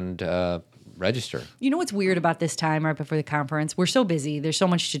and register. You know what's weird about this time right before the conference? We're so busy. There's so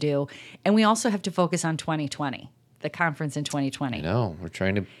much to do. And we also have to focus on 2020, the conference in 2020. No, we're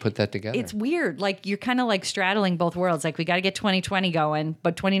trying to put that together. It's weird. Like you're kind of like straddling both worlds. Like we got to get 2020 going,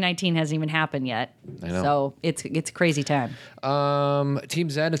 but 2019 hasn't even happened yet. I know. So it's a crazy time. Team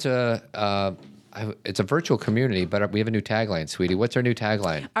Zen, it's a virtual community, but we have a new tagline, sweetie. What's our new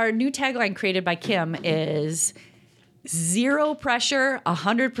tagline? Our new tagline created by Kim is zero pressure,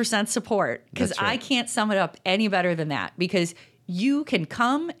 100% support. Because That's right. I can't sum it up any better than that. Because you can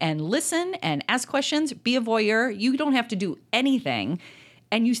come and listen and ask questions, be a voyeur. You don't have to do anything,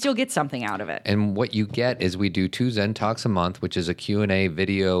 and you still get something out of it. And what you get is we do 2 Zen Talks a month, which is a Q&A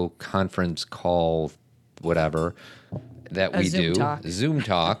video conference call, whatever, that we Zoom do. talk. Zoom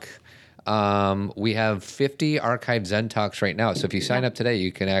talk. We have 50 archived Zen Talks right now. So if you sign up today,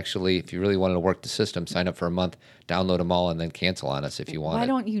 you can actually, if you really wanted to work the system, sign up for a month, download them all, and then cancel on us if you want. Why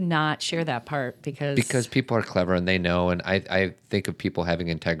don't you not share that part? Because people are clever and they know, and I think of people having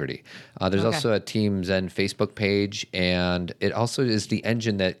integrity. There's Okay. also a Team Zen Facebook page, and it also is the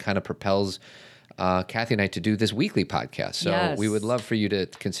engine that kind of propels Kathy and I to do this weekly podcast. So Yes. we would love for you to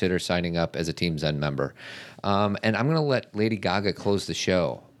consider signing up as a Team Zen member. And I'm going to let Lady Gaga close the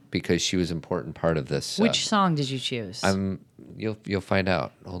show because she was an important part of this. Which song did you choose? You'll find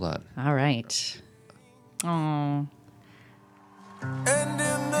out. Hold on. All right. Oh, And in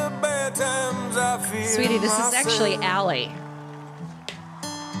the bad times I feel sweetie, this is myself. actually Allie.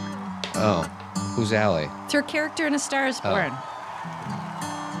 Oh, who's Allie? It's her character in A Star Is Born.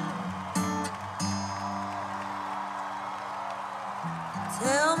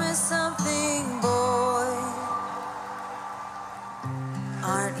 Tell me something, boy.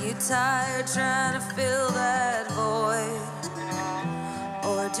 Aren't you tired trying to fill that void?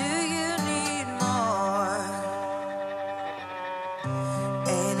 Or do you need more?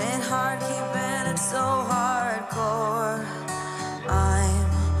 Ain't it hard keeping it so hardcore? I'm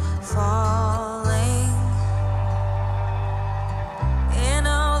falling. In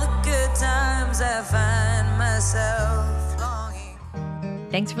all the good times I find myself longing.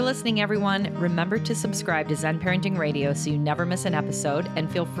 Thanks for listening, everyone. Remember to subscribe to Zen Parenting Radio so you never miss an episode,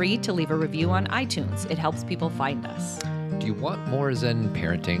 and feel free to leave a review on iTunes. It helps people find us. Do you want more Zen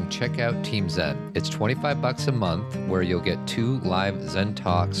parenting? Check out Team Zen. It's $25 a month, where you'll get 2 live Zen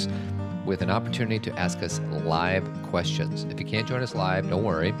talks with an opportunity to ask us live questions. If you can't join us live, don't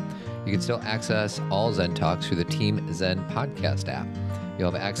worry. You can still access all Zen talks through the Team Zen podcast app.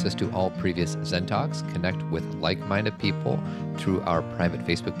 You'll have access to all previous Zen talks, connect with like-minded people through our private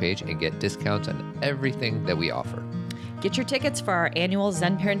Facebook page, and get discounts on everything that we offer. Get your tickets for our annual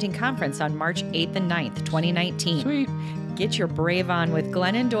Zen Parenting Conference on March 8th and 9th, 2019. Sweet. Get your brave on with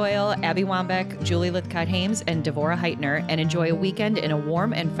Glennon Doyle, Abby Wambach, Julie Lithcott-Hames, and Devorah Heitner, and enjoy a weekend in a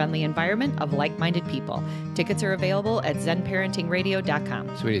warm and friendly environment of like-minded people. Tickets are available at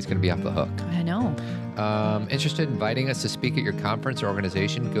zenparentingradio.com. Sweetie, it's going to be off the hook. I know. Interested in inviting us to speak at your conference or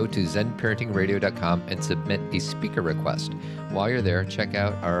organization? Go to zenparentingradio.com and submit a speaker request. While you're there, check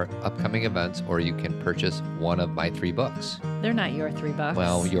out our upcoming events, or you can purchase one of my 3 books. They're not your $3.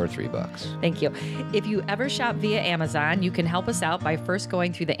 Well, your $3. Thank you. If you ever shop via Amazon, you can help us out by first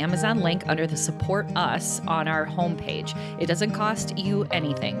going through the Amazon link under the Support Us on our homepage. It doesn't cost you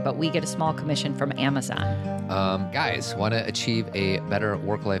anything, but we get a small commission from Amazon. Guys, want to achieve a better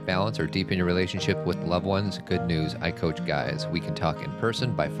work-life balance or deepen your relationship with loved ones? Good news, I coach guys. We can talk in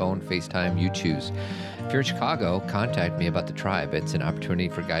person, by phone, FaceTime, you choose. If you're in Chicago, contact me about the Tribe. It's an opportunity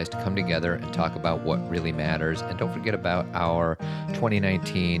for guys to come together and talk about what really matters. And don't forget about our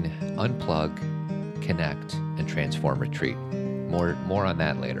 2019 Unplug, Connect, and Transform retreat. More on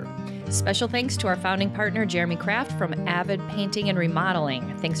that later. Special thanks to our founding partner, Jeremy Kraft from Avid Painting and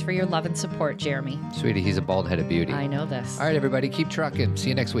Remodeling. Thanks for your love and support, Jeremy. Sweetie, he's a bald-headed beauty. I know this. All right, everybody, keep trucking. See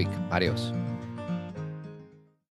you next week. Adios.